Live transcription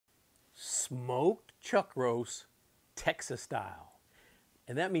smoked chuck roast Texas style.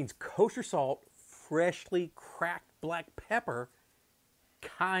 And that means kosher salt, freshly cracked black pepper,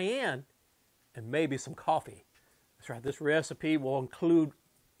 cayenne, and maybe some coffee. That's right, this recipe will include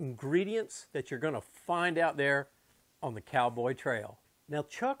ingredients that you're going to find out there on the cowboy trail. Now,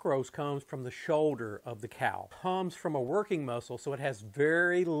 chuck roast comes from the shoulder of the cow. It comes from a working muscle, so it has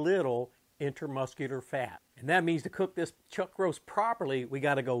very little intermuscular fat. And that means to cook this chuck roast properly, we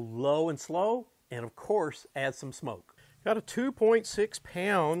got to go low and slow, and of course, add some smoke. Got a 2.6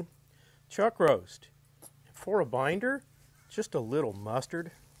 pound chuck roast. For a binder, just a little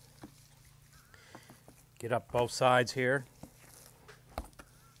mustard. Get up both sides here.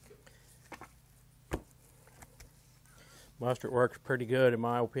 Mustard works pretty good in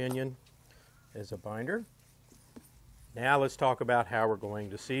my opinion as a binder. Now let's talk about how we're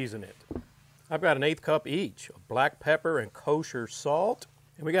going to season it. I've got an 1/8 cup each of black pepper and kosher salt.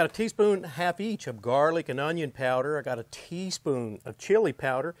 And we got a teaspoon and a half each of garlic and onion powder. I got a teaspoon of chili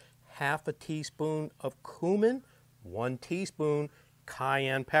powder, half a teaspoon of cumin, 1 teaspoon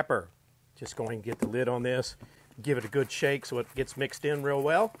cayenne pepper. Just going to get the lid on this, give it a good shake so it gets mixed in real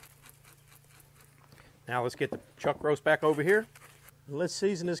well. Now let's get the chuck roast back over here. Let's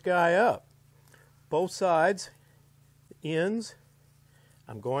season this guy up. Both sides, the ends,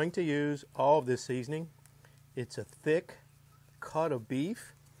 I'm going to use all of this seasoning. It's a thick cut of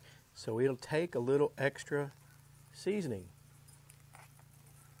beef, so it'll take a little extra seasoning.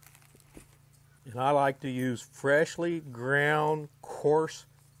 And I like to use freshly ground coarse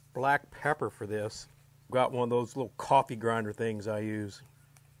black pepper for this. Got one of those little coffee grinder things I use.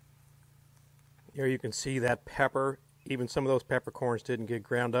 Here you can see that pepper. Even some of those peppercorns didn't get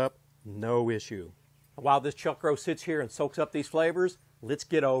ground up. No issue. While this chuck roast sits here and soaks up these flavors, let's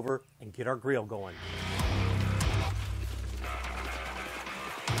get over and get our grill going.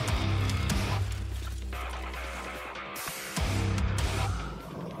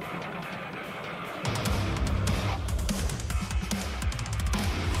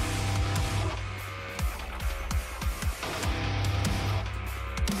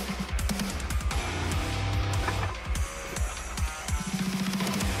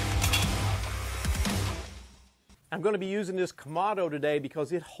 I'm going to be using this Kamado today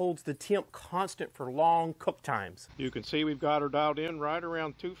because it holds the temp constant for long cook times. You can see we've got her dialed in right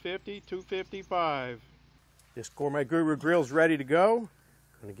around 250, 255. This Gourmet Guru Grill is ready to go.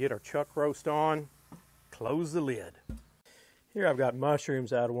 Going to get our chuck roast on, close the lid. Here I've got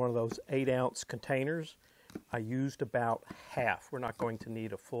mushrooms out of one of those 8-ounce containers. I used about half. We're not going to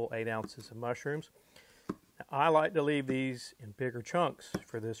need a full 8 ounces of mushrooms. Now, I like to leave these in bigger chunks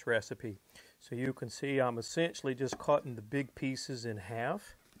for this recipe. So you can see I'm essentially just cutting the big pieces in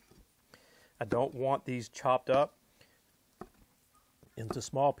half. I don't want these chopped up into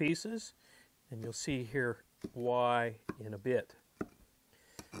small pieces, and you'll see here why in a bit.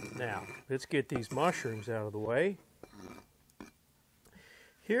 Now, let's get these mushrooms out of the way.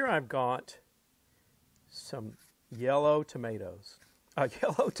 Here I've got some yellow tomatoes,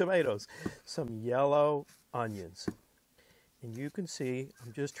 some yellow onions. And you can see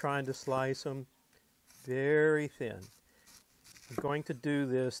I'm just trying to slice them very thin. I'm going to do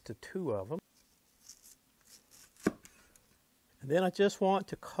this to 2 of them. And then I just want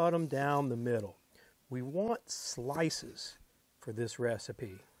to cut them down the middle. We want slices for this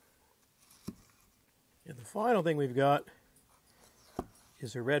recipe. And the final thing we've got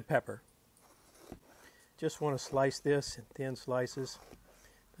is a red pepper. Just want to slice this in thin slices.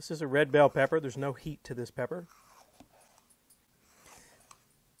 This is a red bell pepper. There's no heat to this pepper.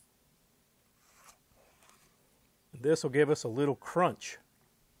 This will give us a little crunch.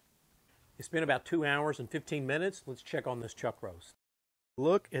 It's been about 2 hours and 15 minutes. Let's check on this chuck roast.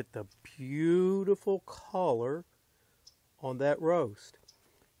 Look at the beautiful color on that roast.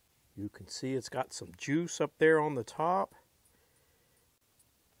 You can see it's got some juice up there on the top.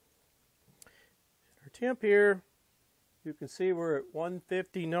 Our temp here, you can see we're at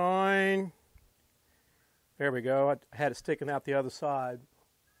 159. There we go. I had it sticking out the other side.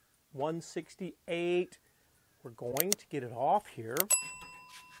 168. We're going to get it off here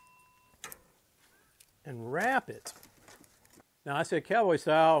and wrap it. Now I said cowboy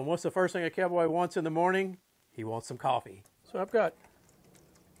style, and what's the first thing a cowboy wants in the morning? He wants some coffee. So I've got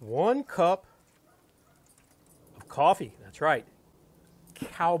 1 cup of coffee. That's right,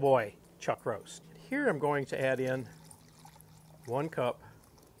 cowboy chuck roast. Here I'm going to add in 1 cup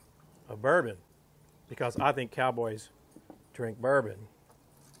of bourbon because I think cowboys drink bourbon.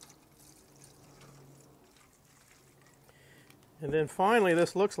 And then finally,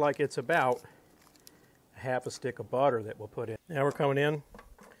 this looks like it's about half a stick of butter that we'll put in. Now we're coming in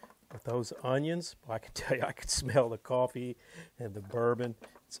with those onions. Well, I can tell you, I could smell the coffee and the bourbon.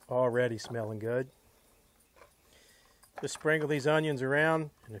 It's already smelling good. Just sprinkle these onions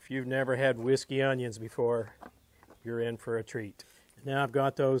around, and if you've never had whiskey onions before, you're in for a treat. And now I've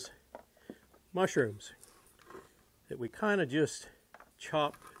got those mushrooms that we kind of just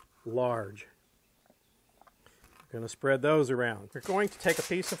chopped large. We're going to spread those around. We're going to take a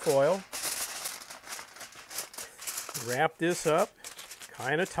piece of foil, wrap this up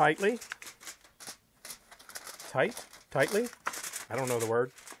kind of tightly. Tightly? I don't know the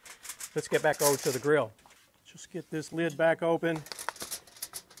word. Let's get back over to the grill. Just get this lid back open.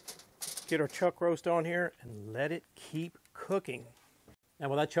 Get our chuck roast on here and let it keep cooking. Now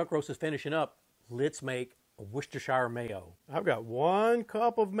while that chuck roast is finishing up, let's make a Worcestershire Mayo. I've got 1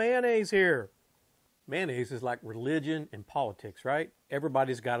 cup of mayonnaise here. Mayonnaise is like religion and politics, right?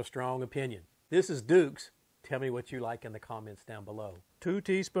 Everybody's got a strong opinion. This is Duke's. Tell me what you like in the comments down below. 2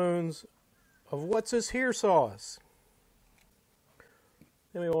 teaspoons of what's this here sauce.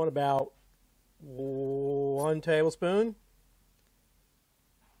 Then we want about 1 tablespoon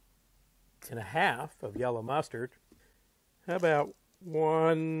and a half of yellow mustard. How about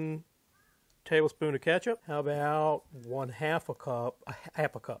 1 tablespoon of ketchup? How about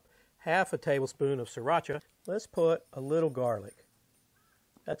half a tablespoon of Sriracha. Let's put a little garlic.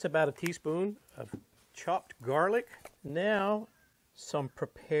 That's about a teaspoon of chopped garlic. Now some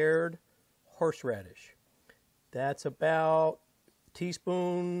prepared horseradish. That's about a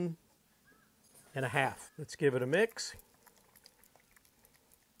teaspoon and a half. Let's give it a mix.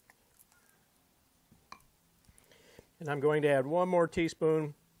 And I'm going to add 1 more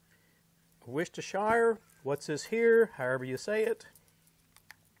teaspoon of Worcestershire. What's this here? However you say it.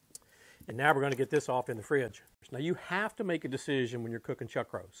 And now we're going to get this off in the fridge. Now you have to make a decision when you're cooking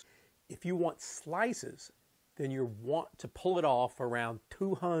chuck roast. If you want slices, then you want to pull it off around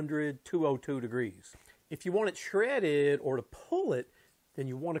 200, 202 degrees. If you want it shredded or to pull it, then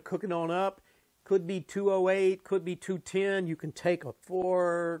you want to cook it on up. Could be 208, could be 210. You can take a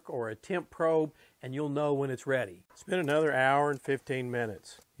fork or a temp probe and you'll know when it's ready. It's been another hour and 15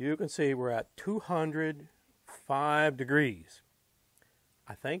 minutes. You can see we're at 205 degrees.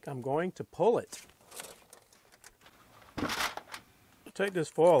 I think I'm going to pull it. Take this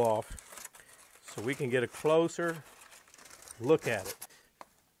foil off so we can get a closer look at it.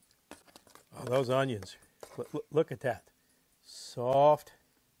 Oh, those onions. Look at that. Soft.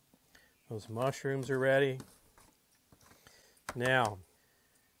 Those mushrooms are ready. Now,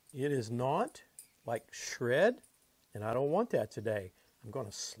 it is not like shred, and I don't want that today. I'm going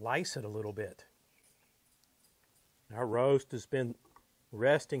to slice it a little bit. Our roast has been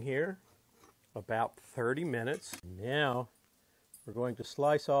resting here about 30 minutes. Now, we're going to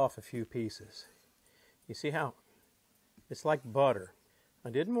slice off a few pieces. You see how it's like butter. I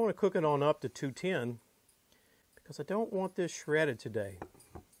didn't want to cook it on up to 210 because I don't want this shredded today.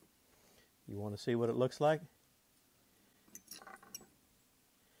 You want to see what it looks like?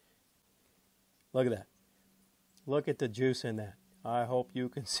 Look at that. Look at the juice in that. I hope you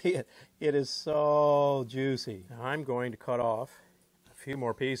can see it. It is so juicy. Now I'm going to cut off a few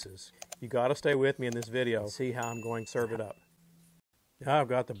more pieces. You got to stay with me in this video and see how I'm going to serve it up. Now I've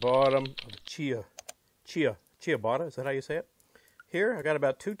got the bottom of chia butter. Is that how you say it? Here I got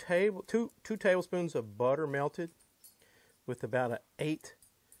about two tablespoons of butter melted with about 1/8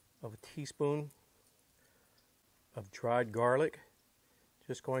 of a teaspoon of dried garlic.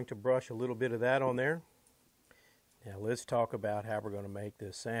 Just going to brush a little bit of that on there. Now let's talk about how we're going to make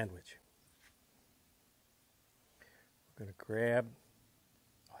this sandwich. We're going to grab,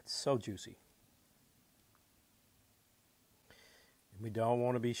 oh, it's so juicy. We don't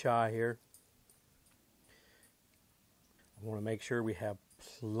want to be shy here. I want to make sure we have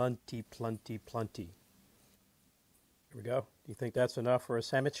plenty. Here we go. Do you think that's enough for a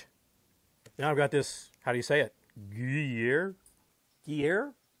sandwich? Now I've got this, how do you say it? Gruyere?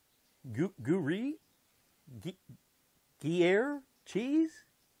 Gruyere cheese?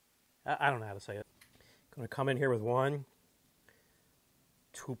 I don't know how to say it. I'm going to come in here with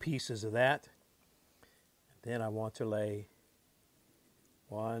 2 pieces of that. And then I want to lay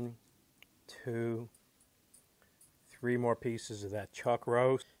 1, 2, 3 more pieces of that chuck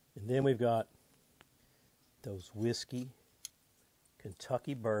roast. And then we've got those whiskey,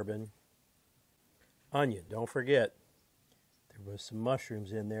 Kentucky bourbon, onion. Don't forget, there was some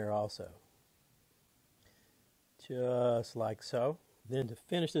mushrooms in there also. Just like so. Then to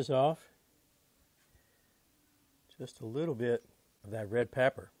finish this off, just a little bit of that red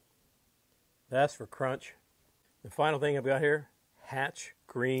pepper. That's for crunch. The final thing I've got here, Hatch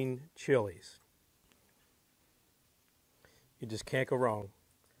green chilies. You just can't go wrong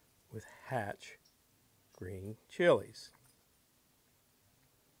with Hatch green chilies.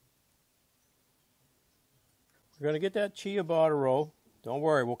 We're going to get that ciabatta roll. Don't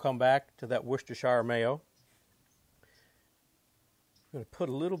worry, we'll come back to that Worcestershire Mayo. I'm going to put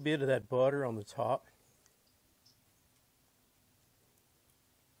a little bit of that butter on the top.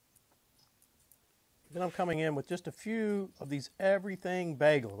 Then I'm coming in with just a few of these everything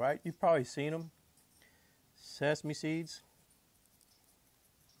bagel, right? You've probably seen them. Sesame seeds.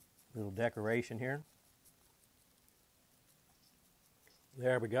 Little decoration here.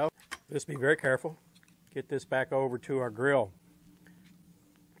 There we go. Just be very careful. Get this back over to our grill.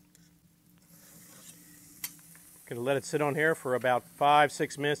 Gonna let it sit on here for about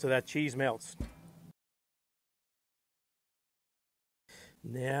 5-6 minutes till that cheese melts.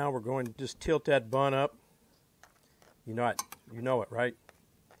 Now we're going to just tilt that bun up. You know it, right?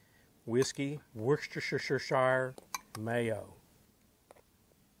 Whiskey, Worcestershire Mayo.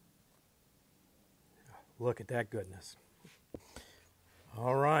 Look at that goodness.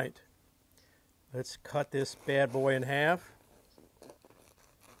 All right, let's cut this bad boy in half.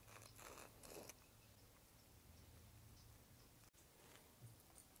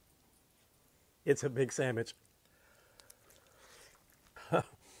 It's a big sandwich.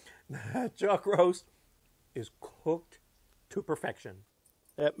 That chuck roast is cooked to perfection.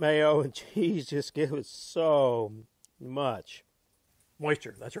 That mayo and cheese just give it so much.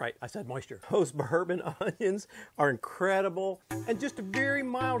 Moisture, that's right, I said moisture. Those bourbon onions are incredible, and just a very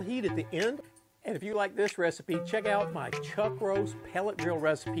mild heat at the end. And if you like this recipe, check out my chuck roast pellet grill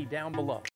recipe down below.